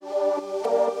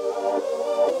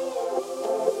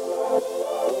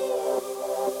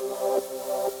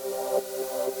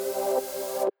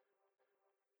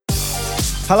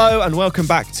Hello and welcome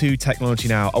back to Technology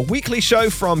Now, a weekly show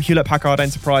from Hewlett-Packard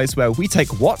Enterprise where we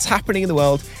take what's happening in the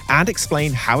world and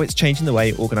explain how it's changing the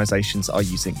way organizations are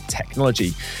using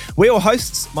technology. We're your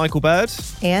hosts, Michael Bird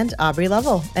and Aubrey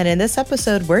Lovell. And in this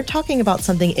episode, we're talking about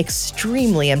something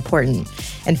extremely important.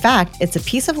 In fact, it's a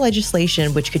piece of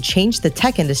legislation which could change the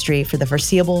tech industry for the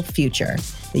foreseeable future,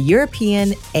 the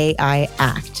European AI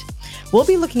Act. We'll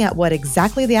be looking at what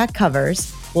exactly the act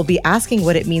covers. We'll be asking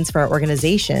what it means for our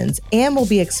organizations, and we'll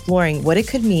be exploring what it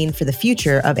could mean for the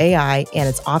future of AI and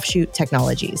its offshoot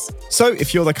technologies. So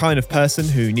if you're the kind of person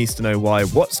who needs to know why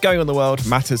what's going on in the world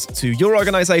matters to your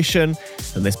organization,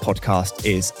 then this podcast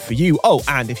is for you. Oh,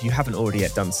 and if you haven't already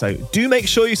yet done so, do make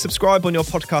sure you subscribe on your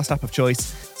podcast app of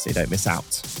choice so you don't miss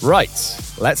out. Right,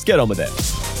 let's get on with it.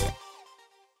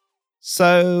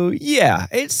 So, yeah,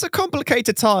 it's a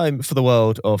complicated time for the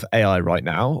world of AI right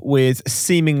now, with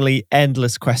seemingly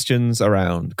endless questions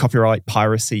around copyright,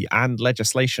 piracy, and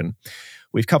legislation.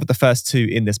 We've covered the first two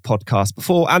in this podcast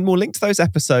before, and we'll link to those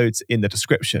episodes in the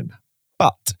description.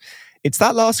 But it's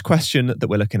that last question that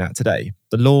we're looking at today,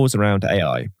 the laws around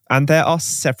AI, and there are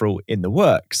several in the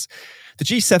works. The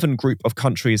G7 group of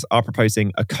countries are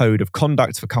proposing a code of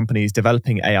conduct for companies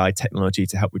developing AI technology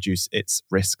to help reduce its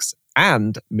risks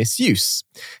and misuse.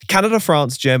 Canada,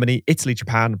 France, Germany, Italy,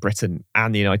 Japan, Britain,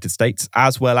 and the United States,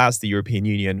 as well as the European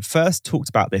Union, first talked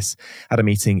about this at a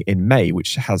meeting in May,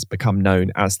 which has become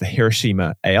known as the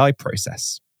Hiroshima AI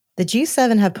process. The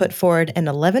G7 have put forward an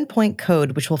 11-point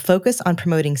code which will focus on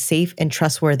promoting safe and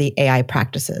trustworthy AI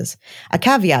practices. A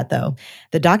caveat, though,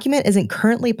 the document isn't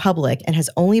currently public and has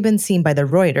only been seen by the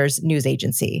Reuters news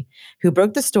agency, who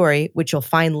broke the story, which you'll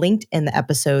find linked in the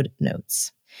episode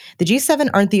notes. The G7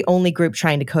 aren't the only group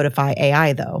trying to codify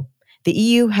AI, though. The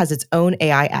EU has its own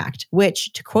AI Act,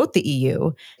 which, to quote the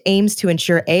EU, aims to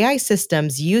ensure AI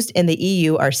systems used in the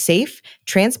EU are safe,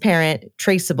 transparent,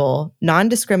 traceable,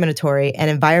 non-discriminatory,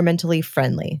 and environmentally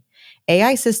friendly.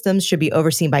 AI systems should be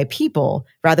overseen by people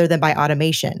rather than by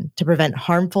automation to prevent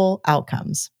harmful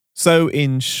outcomes. So,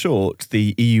 in short,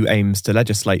 the EU aims to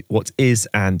legislate what is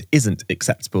and isn't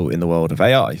acceptable in the world of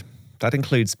AI. That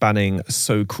includes banning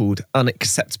so-called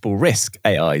unacceptable risk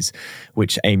AIs,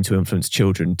 which aim to influence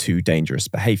children to dangerous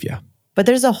behavior. But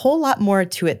there's a whole lot more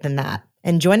to it than that.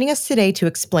 And joining us today to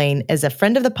explain is a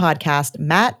friend of the podcast,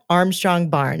 Matt Armstrong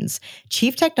Barnes,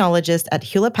 Chief Technologist at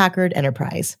Hewlett-Packard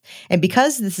Enterprise. And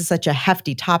because this is such a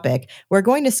hefty topic, we're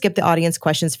going to skip the audience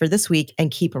questions for this week and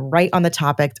keep right on the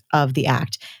topic of the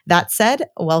Act. That said,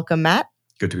 welcome, Matt.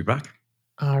 Good to be back.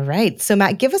 All right. So,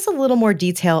 Matt, give us a little more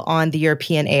detail on the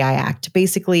European AI Act,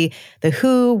 basically the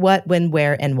who, what, when,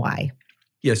 where, and why.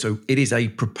 Yeah, so it is a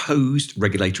proposed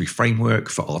regulatory framework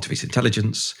for artificial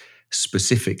intelligence,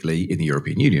 specifically in the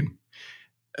European Union.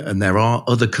 And there are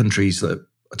other countries that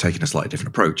are taking a slightly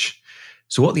different approach.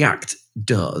 So what the Act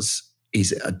does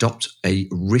is adopt a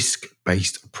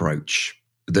risk-based approach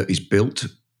that is built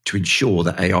to ensure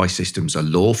that AI systems are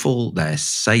lawful, they're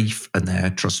safe, and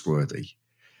they're trustworthy.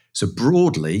 So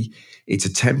broadly, it's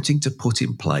attempting to put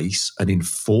in place an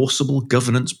enforceable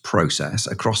governance process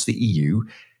across the EU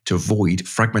to avoid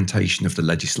fragmentation of the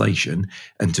legislation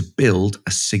and to build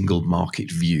a single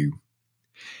market view.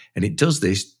 And it does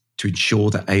this to ensure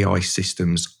that AI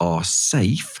systems are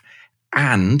safe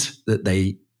and that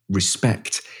they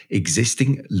respect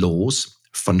existing laws,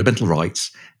 fundamental rights,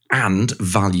 and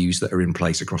values that are in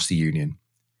place across the Union.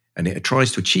 And it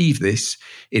tries to achieve this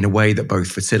in a way that both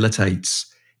facilitates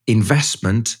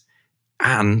investment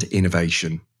and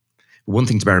innovation. One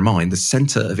thing to bear in mind, the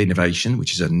Centre of Innovation,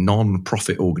 which is a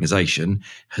non-profit organisation,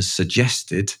 has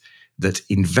suggested that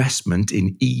investment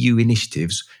in EU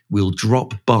initiatives will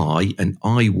drop by an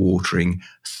eye-watering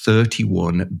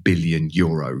 31 billion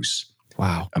euros.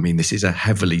 Wow. I mean, this is a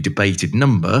heavily debated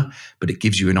number, but it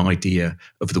gives you an idea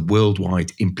of the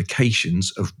worldwide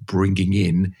implications of bringing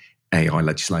in AI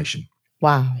legislation.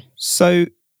 Wow. So,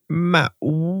 Matt,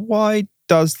 why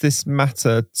does this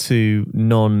matter to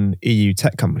non-EU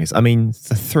tech companies? I mean,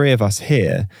 the three of us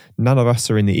here, none of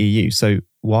us are in the EU, so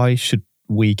why should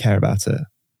we care about it?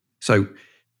 So,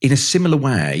 in a similar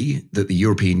way that the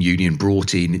European Union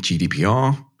brought in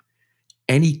GDPR,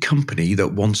 any company that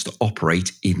wants to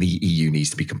operate in the EU needs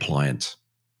to be compliant.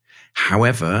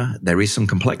 However, there is some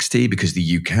complexity because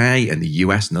the UK and the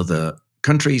US and other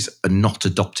countries are not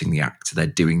adopting the Act. They're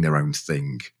doing their own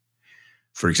thing.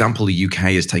 For example, the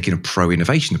UK has taken a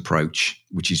pro-innovation approach,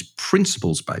 which is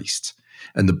principles-based.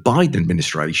 And the Biden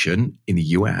administration in the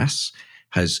US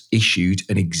has issued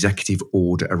an executive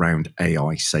order around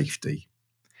AI safety.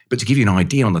 But to give you an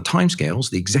idea on the timescales,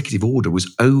 the executive order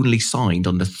was only signed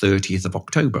on the 30th of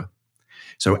October.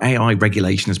 So AI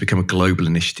regulation has become a global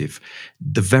initiative.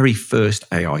 The very first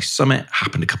AI summit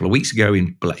happened a couple of weeks ago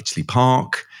in Bletchley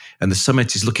Park. And the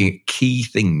summit is looking at key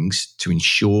things to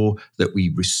ensure that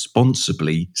we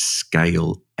responsibly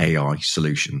scale AI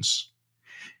solutions.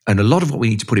 And a lot of what we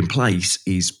need to put in place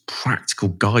is practical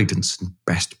guidance and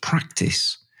best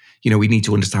practice. We need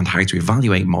to understand how to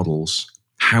evaluate models,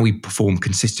 how we perform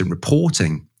consistent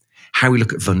reporting, how we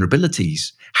look at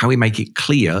vulnerabilities, how we make it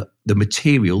clear the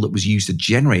material that was used to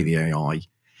generate the AI,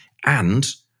 and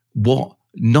what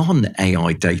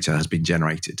non-AI data has been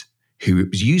generated, who it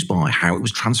was used by, how it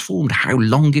was transformed, how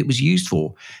long it was used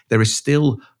for. There are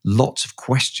still lots of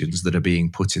questions that are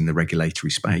being put in the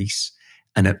regulatory space.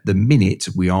 And at the minute,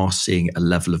 we are seeing a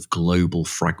level of global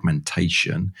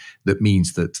fragmentation that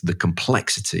means that the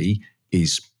complexity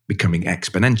is becoming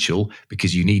exponential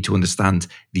because you need to understand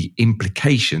the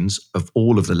implications of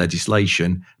all of the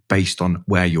legislation based on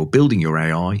where you're building your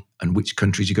AI and which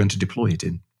countries you're going to deploy it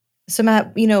in. So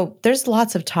Matt, there's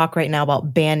lots of talk right now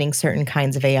about banning certain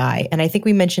kinds of AI. And I think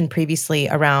we mentioned previously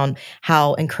around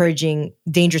how encouraging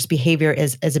dangerous behavior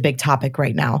is a big topic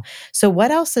right now. So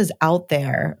what else is out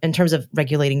there in terms of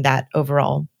regulating that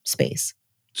overall space?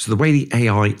 So the way the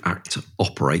AI Act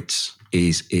operates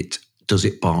is it does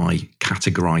it by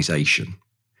categorization.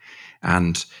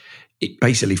 And it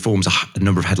basically forms a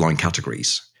number of headline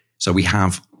categories. So we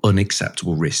have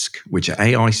unacceptable risk, which are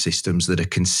AI systems that are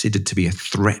considered to be a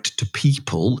threat to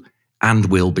people and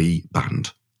will be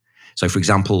banned. So, for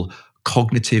example,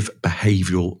 cognitive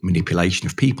behavioral manipulation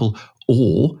of people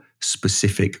or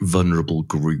specific vulnerable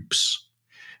groups.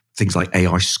 Things like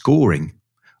AI scoring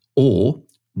or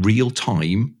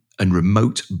real-time and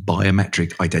remote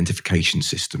biometric identification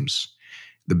systems.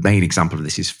 The main example of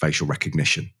this is facial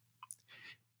recognition.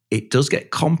 It does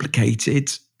get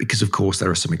complicated because, of course,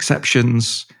 there are some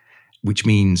exceptions, which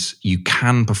means you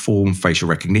can perform facial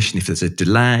recognition if there's a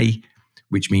delay,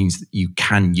 which means that you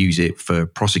can use it for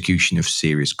prosecution of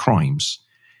serious crimes.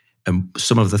 And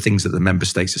some of the things that the member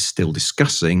states are still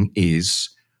discussing is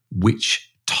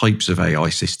which types of AI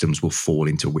systems will fall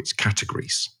into which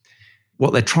categories.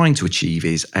 What they're trying to achieve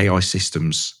is AI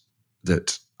systems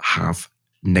that have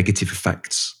negative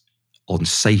effects on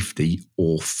safety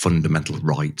or fundamental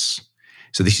rights.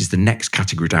 So this is the next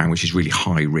category down, which is really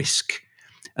high risk.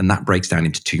 And that breaks down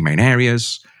into two main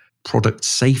areas. Product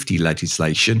safety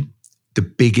legislation. The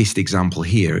biggest example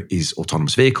here is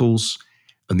autonomous vehicles,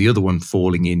 and the other one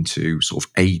falling into sort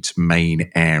of 8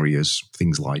 main areas,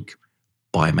 things like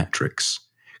biometrics,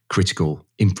 critical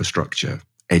infrastructure,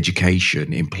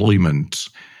 education, employment,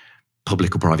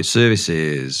 public or private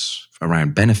services,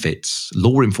 around benefits,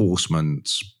 law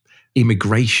enforcement,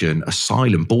 immigration,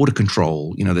 asylum, border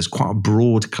control. There's quite a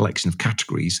broad collection of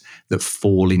categories that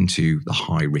fall into the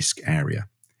high risk area.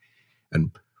 And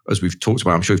as we've talked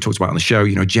about, I'm sure we've talked about on the show,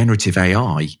 generative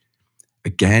AI,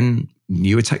 again,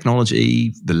 newer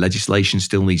technology, the legislation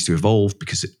still needs to evolve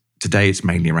because today it's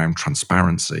mainly around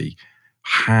transparency,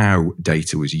 how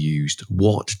data was used,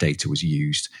 what data was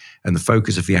used. And the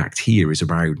focus of the Act here is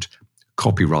around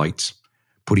copyright,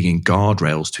 putting in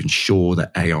guardrails to ensure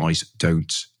that AIs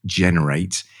don't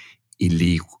generate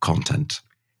illegal content.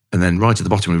 And then right at the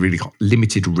bottom, we've really got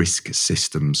limited risk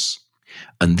systems.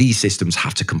 And these systems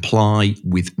have to comply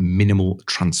with minimal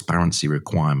transparency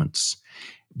requirements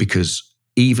because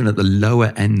even at the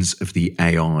lower ends of the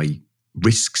AI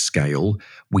risk scale,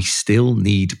 we still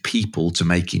need people to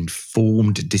make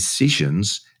informed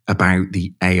decisions about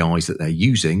the AIs that they're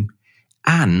using.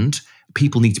 And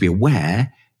people need to be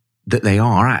aware that they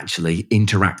are actually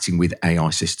interacting with AI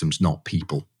systems, not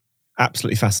people.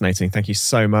 Absolutely fascinating. Thank you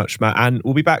so much, Matt. And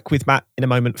we'll be back with Matt in a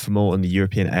moment for more on the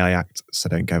European AI Act, so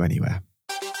don't go anywhere.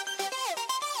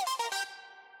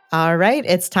 All right,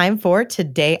 it's time for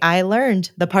Today I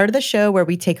Learned, the part of the show where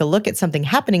we take a look at something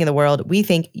happening in the world we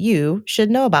think you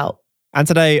should know about. And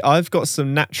today I've got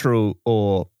some natural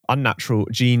or unnatural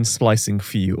gene splicing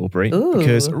for you, Aubrey, Ooh.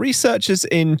 because researchers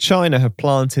in China have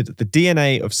planted the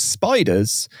DNA of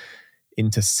spiders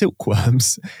into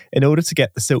silkworms in order to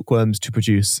get the silkworms to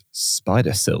produce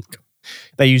spider silk.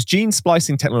 They use gene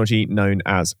splicing technology known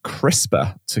as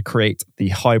CRISPR to create the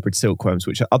hybrid silkworms,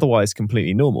 which are otherwise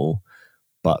completely normal.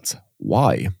 But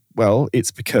why? Well,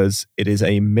 it's because it is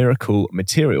a miracle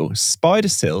material. Spider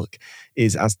silk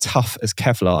is as tough as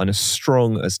Kevlar and as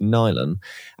strong as nylon,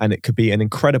 and it could be an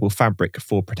incredible fabric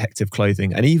for protective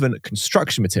clothing and even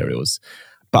construction materials.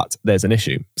 But there's an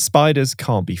issue. Spiders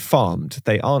can't be farmed.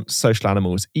 They aren't social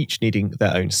animals, each needing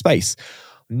their own space.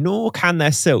 Nor can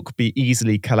their silk be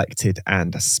easily collected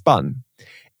and spun.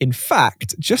 In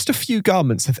fact, just a few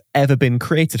garments have ever been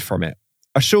created from it.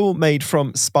 A shawl made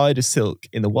from spider silk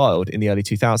in the wild in the early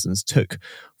 2000s took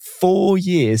 4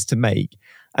 years to make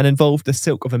and involved the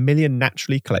silk of 1 million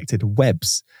naturally collected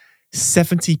webs.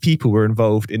 70 people were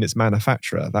involved in its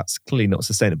manufacture. That's clearly not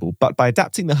sustainable. But by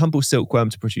adapting the humble silkworm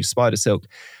to produce spider silk,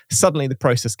 suddenly the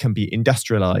process can be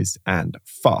industrialized and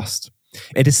fast.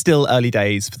 It is still early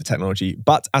days for the technology,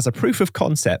 but as a proof of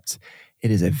concept,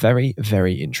 it is a very,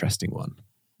 very interesting one.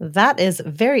 That is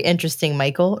very interesting,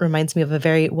 Michael. Reminds me of a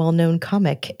very well-known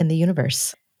comic in the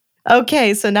universe.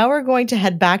 Okay, so now we're going to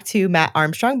head back to Matt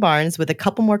Armstrong-Barnes with a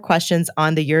couple more questions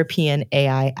on the European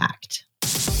AI Act.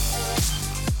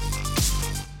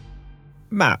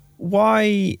 Matt,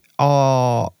 why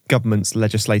are governments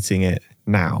legislating it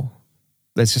now?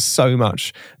 There's just so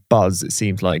much buzz, it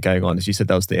seems like, going on. As you said,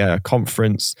 there was the AI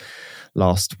conference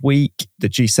last week. The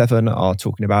G7 are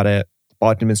talking about it. The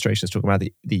Biden administration is talking about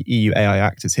it. The EU AI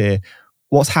Act is here.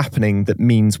 What's happening that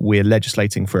means we're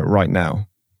legislating for it right now?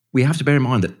 We have to bear in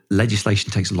mind that legislation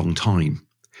takes a long time.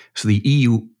 So the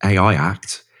EU AI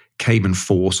Act came in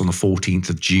force on the 14th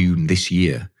of June this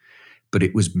year, but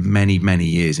it was many, many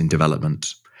years in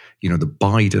development. You know, the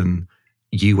Biden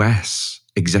US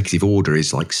executive order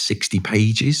is like 60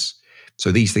 pages.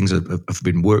 So these things have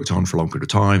been worked on for a long period of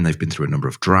time. They've been through a number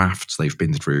of drafts. They've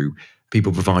been through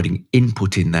people providing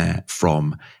input in there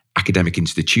from academic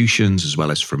institutions as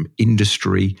well as from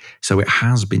industry. So it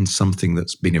has been something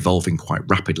that's been evolving quite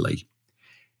rapidly.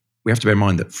 We have to bear in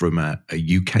mind that from a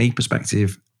UK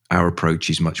perspective, our approach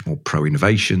is much more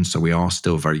pro-innovation. So we are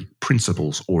still very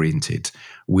principles-oriented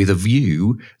with a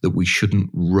view that we shouldn't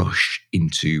rush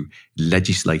into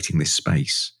legislating this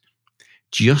space.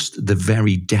 Just the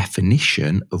very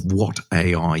definition of what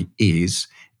AI is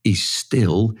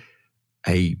still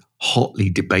a hotly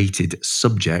debated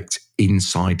subject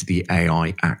inside the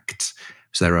AI Act.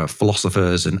 So there are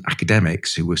philosophers and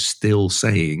academics who are still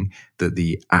saying that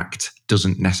the Act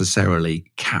doesn't necessarily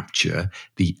capture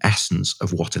the essence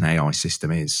of what an AI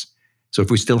system is. So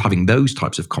if we're still having those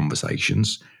types of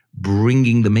conversations,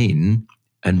 bringing them in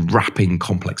and wrapping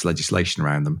complex legislation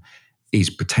around them is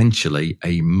potentially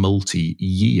a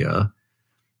multi-year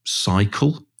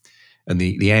cycle. And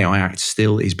the AI Act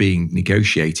still is being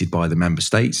negotiated by the member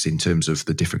states in terms of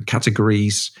the different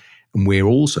categories. And we're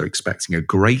also expecting a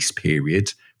grace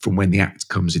period from when the Act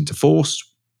comes into force,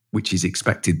 which is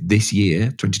expected this year,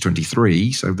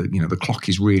 2023. So that, the clock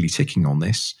is really ticking on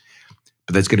this.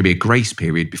 But there's going to be a grace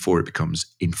period before it becomes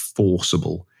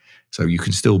enforceable. So you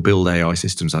can still build AI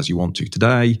systems as you want to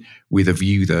today with a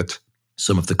view that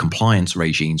some of the compliance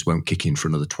regimes won't kick in for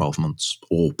another 12 months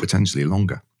or potentially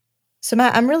longer. So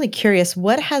Matt, I'm really curious,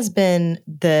 what has been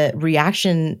the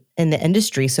reaction in the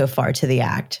industry so far to the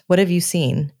Act? What have you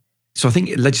seen? So I think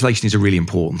legislation is a really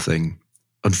important thing.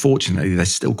 Unfortunately,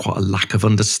 there's still quite a lack of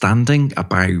understanding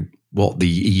about what the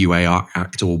EU AI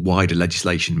Act or wider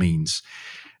legislation means.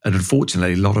 And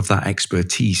unfortunately, a lot of that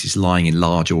expertise is lying in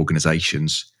large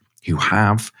organizations who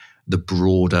have the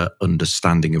broader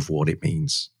understanding of what it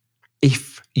means.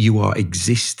 If you are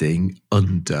existing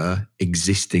under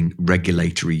existing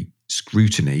regulatory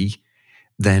scrutiny,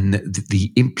 then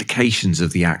the implications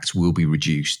of the Act will be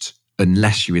reduced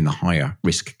unless you're in the higher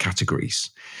risk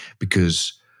categories.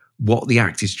 Because what the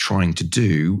Act is trying to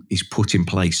do is put in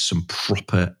place some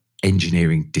proper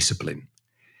engineering discipline.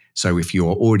 So if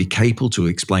you're already capable to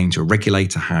explain to a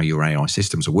regulator how your AI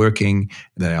systems are working,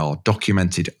 they are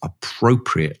documented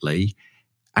appropriately,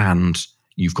 and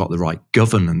you've got the right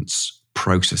governance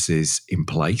processes in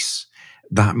place,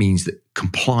 that means that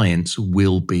compliance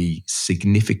will be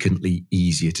significantly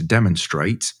easier to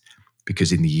demonstrate,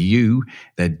 because in the EU,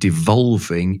 they're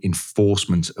devolving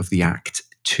enforcement of the Act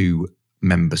to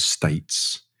member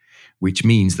states, which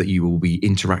means that you will be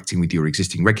interacting with your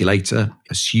existing regulator,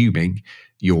 assuming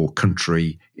your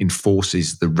country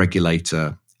enforces the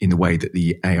regulator in the way that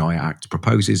the AI Act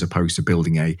proposes, opposed to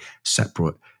building a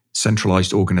separate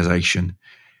centralized organization.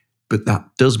 But that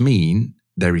does mean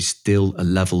there is still a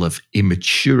level of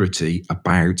immaturity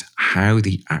about how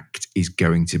the Act is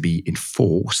going to be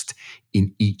enforced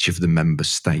in each of the member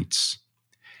states.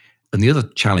 And the other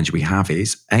challenge we have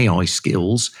is AI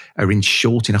skills are in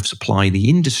short enough supply in the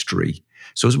industry.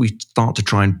 So as we start to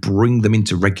try and bring them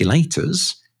into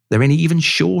regulators, they're in even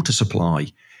shorter supply.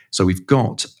 So we've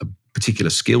got a particular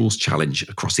skills challenge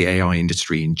across the AI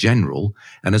industry in general.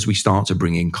 And as we start to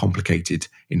bring in complicated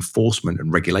enforcement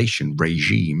and regulation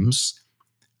regimes,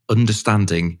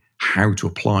 understanding how to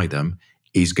apply them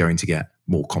is going to get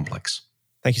more complex.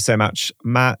 Thank you so much,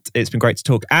 Matt. It's been great to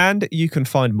talk. And you can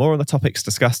find more on the topics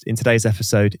discussed in today's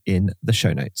episode in the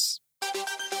show notes.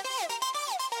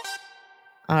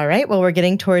 All right, well, we're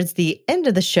getting towards the end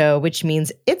of the show, which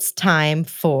means it's time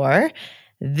for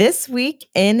This Week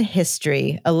in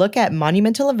History, a look at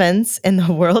monumental events in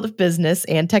the world of business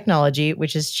and technology,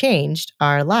 which has changed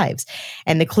our lives.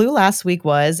 And the clue last week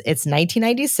was it's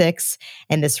 1996,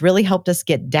 and this really helped us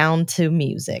get down to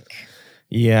music.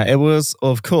 Yeah, it was,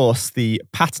 of course, the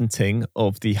patenting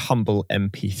of the humble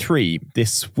MP3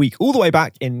 this week, all the way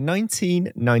back in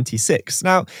 1996.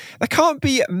 Now, there can't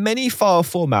be many file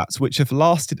formats which have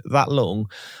lasted that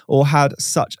long or had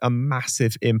such a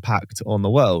massive impact on the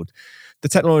world. The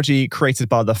technology created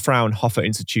by the Fraunhofer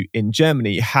Institute in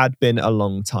Germany had been a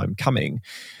long time coming.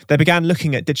 They began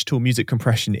looking at digital music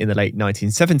compression in the late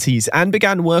 1970s and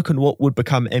began work on what would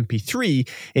become MP3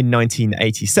 in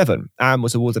 1987 and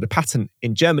was awarded a patent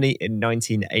in Germany in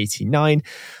 1989,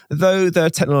 though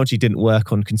the technology didn't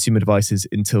work on consumer devices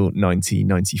until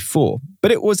 1994.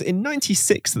 But it was in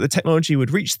 96 that the technology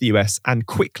would reach the US and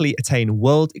quickly attain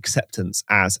world acceptance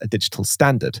as a digital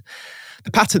standard. The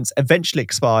patents eventually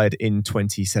expired in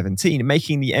 2017,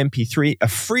 making the MP3 a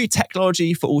free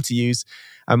technology for all to use.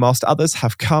 And whilst others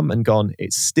have come and gone,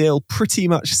 it's still pretty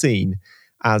much seen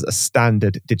as a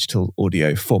standard digital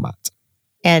audio format.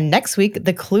 And next week,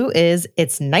 the clue is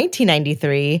it's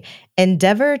 1993.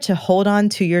 Endeavor to hold on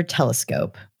to your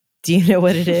telescope. Do you know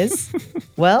what it is?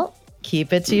 Well,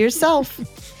 keep it to yourself.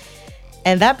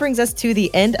 And that brings us to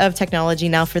the end of Technology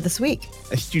Now for this week.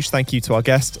 A huge thank you to our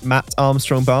guest, Matt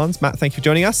Armstrong-Barnes. Matt, thank you for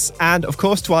joining us. And of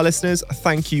course, to our listeners,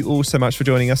 thank you all so much for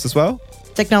joining us as well.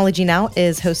 Technology Now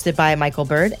is hosted by Michael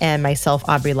Bird and myself,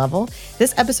 Aubrey Lovell.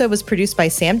 This episode was produced by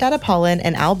Sam Data-Paulin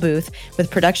and Al Booth,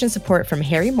 with production support from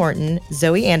Harry Morton,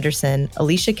 Zoe Anderson,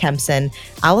 Alicia Kempson,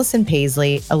 Allison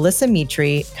Paisley, Alyssa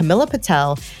Mitri, Camilla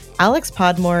Patel, Alex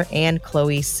Podmore, and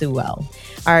Chloe Sewell.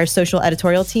 Our social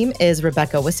editorial team is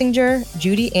Rebecca Wissinger,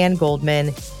 Judy Ann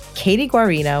Goldman, Katie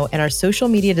Guarino, and our social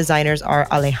media designers are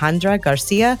Alejandra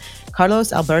Garcia,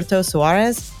 Carlos Alberto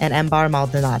Suarez, and Ambar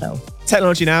Maldonado.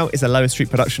 Technology Now is a Lowen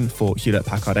Street production for Hewlett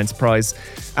Packard Enterprise,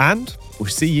 and we'll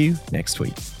see you next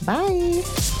week. Bye.